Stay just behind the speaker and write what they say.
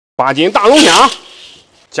8斤大龙虾，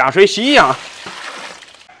加水洗一下。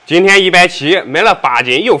今天170，买了8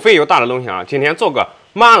斤又肥又大的龙虾。今天做个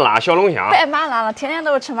麻辣小龙虾。别麻辣了，天天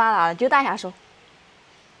都是吃麻辣的，就打下手。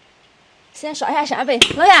先刷一下扇贝，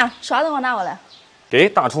老夏，刷子给我拿过来。给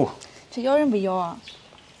大厨。这咬人不咬啊？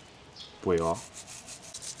不咬。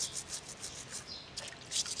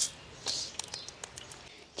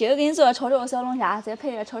今儿给你做臭臭小龙虾，再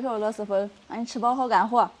配个臭臭螺蛳粉，让你吃饱好干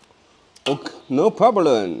活。OK, no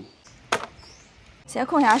problem。先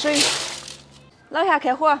控下水，老夏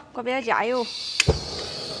开火，锅边加油。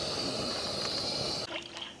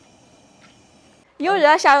油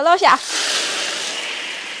热，下入老夏。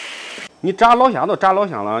你炸老虾都炸老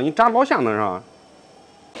虾了，你炸老虾能啥？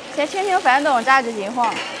先轻轻翻动，炸至金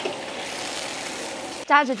黄，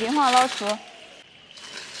炸至金黄捞出。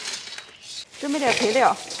准备点配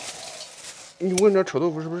料。你闻这臭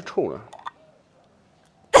豆腐是不是臭了？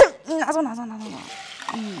拿走。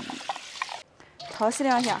淘洗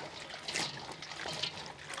2下。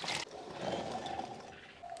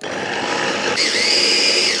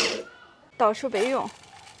倒出备用。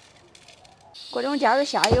锅中加入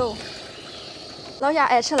虾油。老夏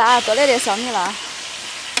爱吃辣，多来点小米辣。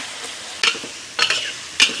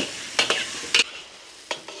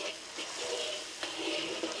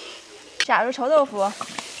加入臭豆腐，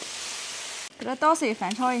给它捣碎，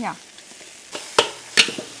翻炒一下。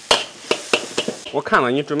我看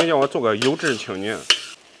了，你准备叫我做个优质青年。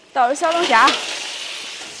倒入小龙虾，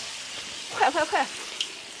快！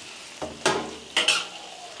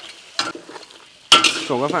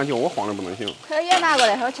做个饭就我慌的不能行。快点盐拿过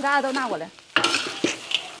来，还有其他的都拿过来。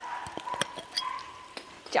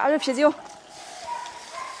加入啤酒，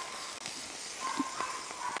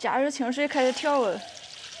加入清水，开始调味。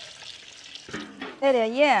来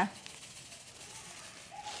点盐、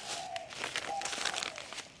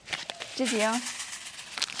鸡精、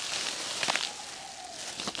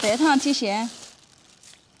白糖提鲜。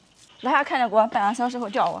老夏看着锅，半个小时后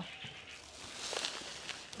叫我。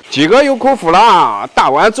鸡哥有口福了，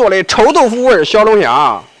大碗做的臭豆腐味小龙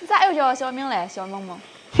虾。你咋又叫我小名嘞？小萌萌。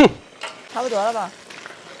哼，差不多了吧？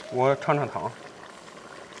我尝尝汤。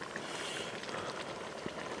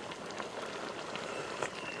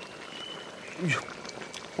哎呦，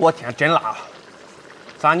我天，真辣！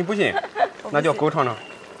咋你不信？那叫狗尝尝。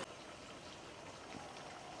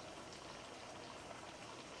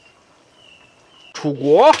出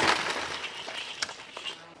锅，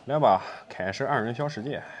来吧，开始2人小世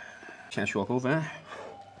界。先学口粉。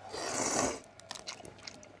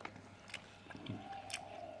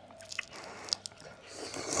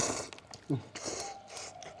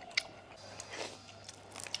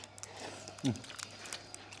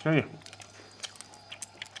可以。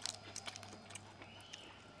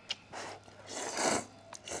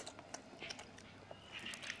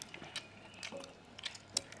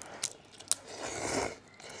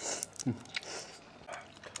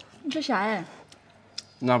你吃啥呀？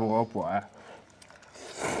那不我不爱。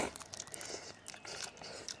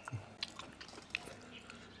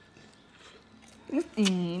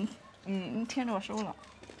你舔着我手了。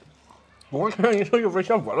我舔你手又不是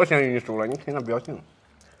小菠萝舔你手了，你看那表情。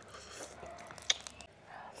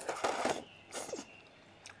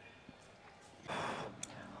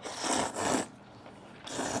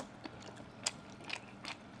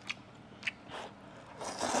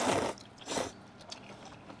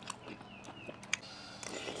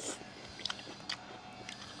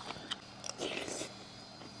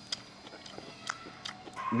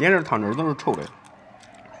连这汤汁都是臭的，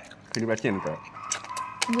这里边进了汁儿。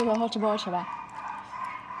你就说好吃不好吃吧？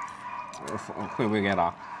会不会挨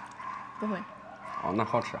打？不会。哦，那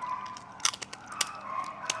好吃。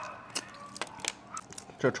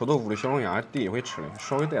这臭豆腐的小龙虾第一回吃的，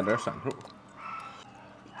稍微带点酸头。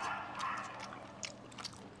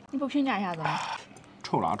你不评价一下子吗？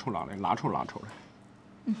臭辣的，辣臭的。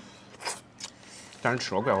但是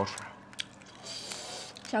吃了怪好吃。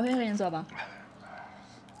下回给你做吧。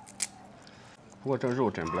不过这肉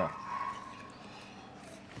真不赖。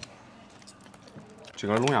这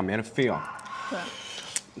个龙虾买的肥啊。对。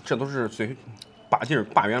这都是最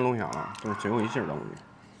8元龙虾了，都是最后一劲儿的。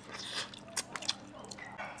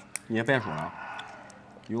你也别说了，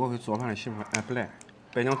有个会做饭的媳妇，哎不赖，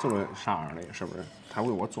别讲做的啥样的，是不是？她为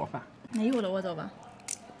我做饭。那以后的我做吧。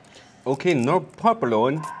OK, no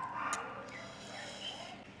problem。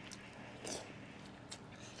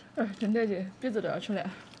真得劲，鼻子都要出来。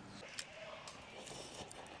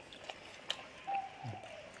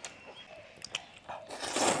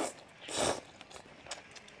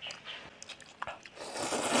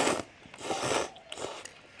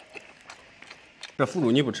这腐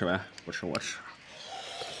乳你不吃呗？不吃我吃。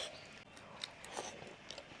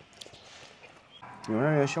有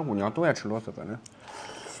些小姑娘都爱吃螺蛳粉的。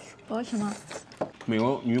不好吃吗？没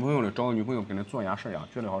有女朋友的，找个女朋友给她做鸭舌呀，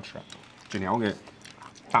绝对好吃。今天我给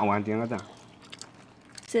大碗点个赞。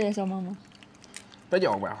谁的小猫吗？别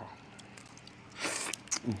叫我外号。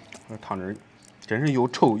这汤汁真是又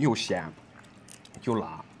臭又鲜又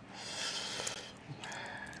辣，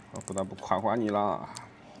我不得不夸夸你了。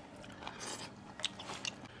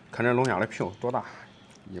看这龙虾的皮多大，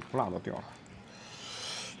一不辣都掉了。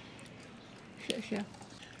是。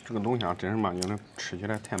这个龙虾真是嘛，有的吃起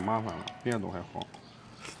来太麻烦了，别的都还好。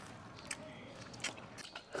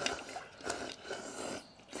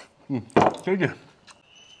真劲。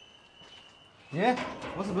耶，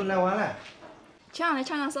我是不是来晚了？抢来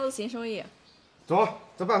尝嫂子新手艺。走，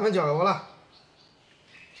这拌粉交给我了。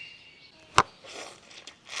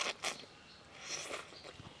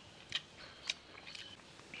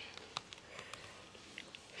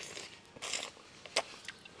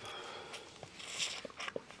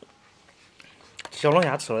小龙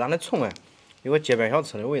虾吃了咋那冲哎，有个街边小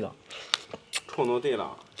吃的味道。冲都对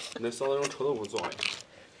了，那嫂子用臭豆腐做的。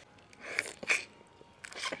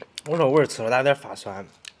我说味儿吃了咋有点发酸，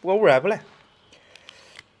不过味儿还不赖。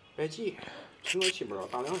别急，沉到气不着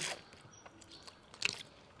大凉。